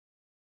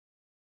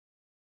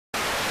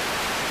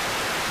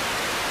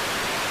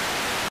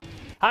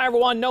Hi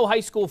everyone, no high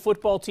school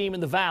football team in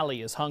the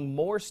Valley has hung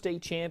more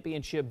state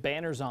championship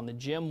banners on the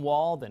gym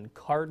wall than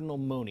Cardinal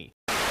Mooney.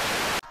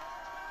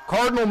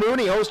 Cardinal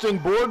Mooney hosting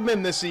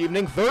Boardman this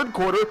evening, third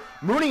quarter.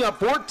 Mooney up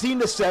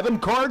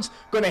 14-7. Cards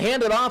going to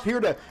hand it off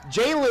here to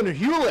Jalen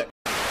Hewlett.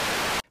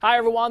 Hi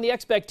everyone, the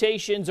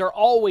expectations are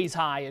always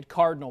high at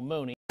Cardinal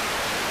Mooney.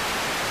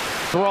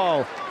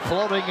 Throw,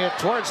 floating it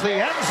towards the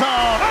end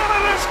zone,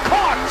 and it is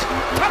caught!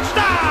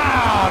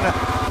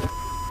 Touchdown!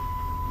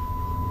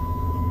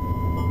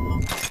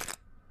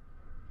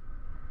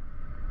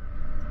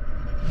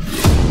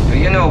 Do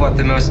you know what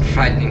the most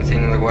frightening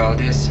thing in the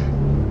world is?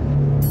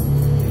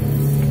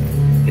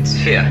 It's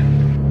fear.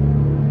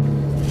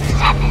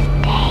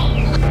 7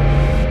 days.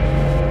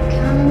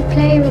 Come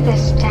play with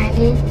us,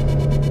 Daddy.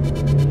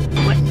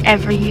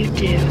 Whatever you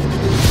do,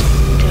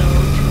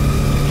 don't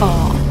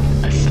fall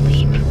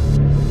asleep.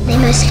 They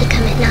mostly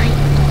come at night.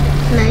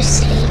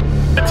 Mostly.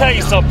 I'll tell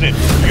you something.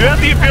 You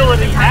have the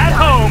ability at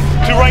home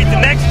to write the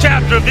next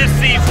chapter of this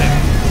season.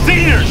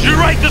 Seniors, you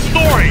write the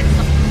story.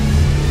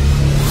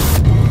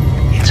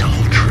 It's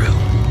all true.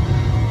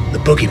 The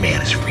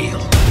boogeyman is real.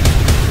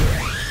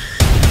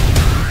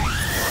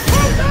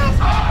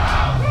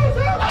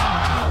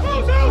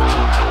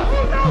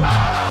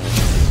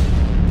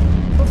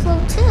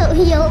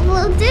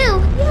 Will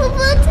do.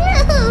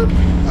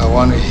 I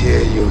want to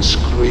hear you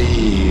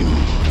scream.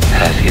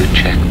 Have you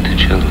checked the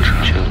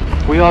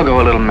children? We all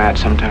go a little mad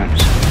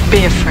sometimes.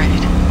 Be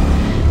afraid.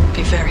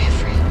 Be very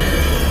afraid.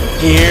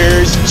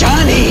 Here's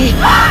Johnny!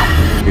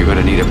 You're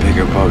gonna need a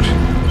bigger boat.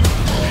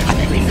 I'm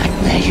every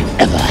nightmare you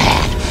ever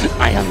had.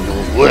 I am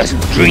your worst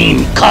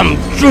dream come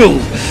true.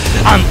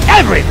 I'm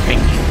everything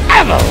you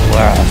ever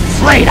were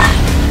afraid of.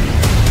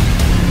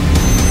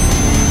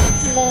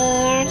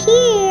 They're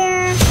here.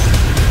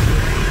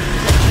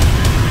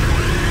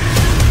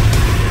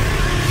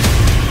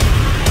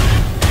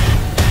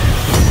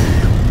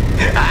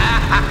 Ha ha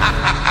ha ha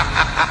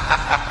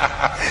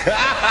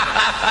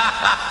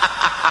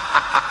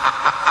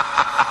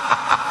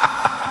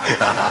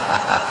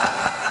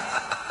ha!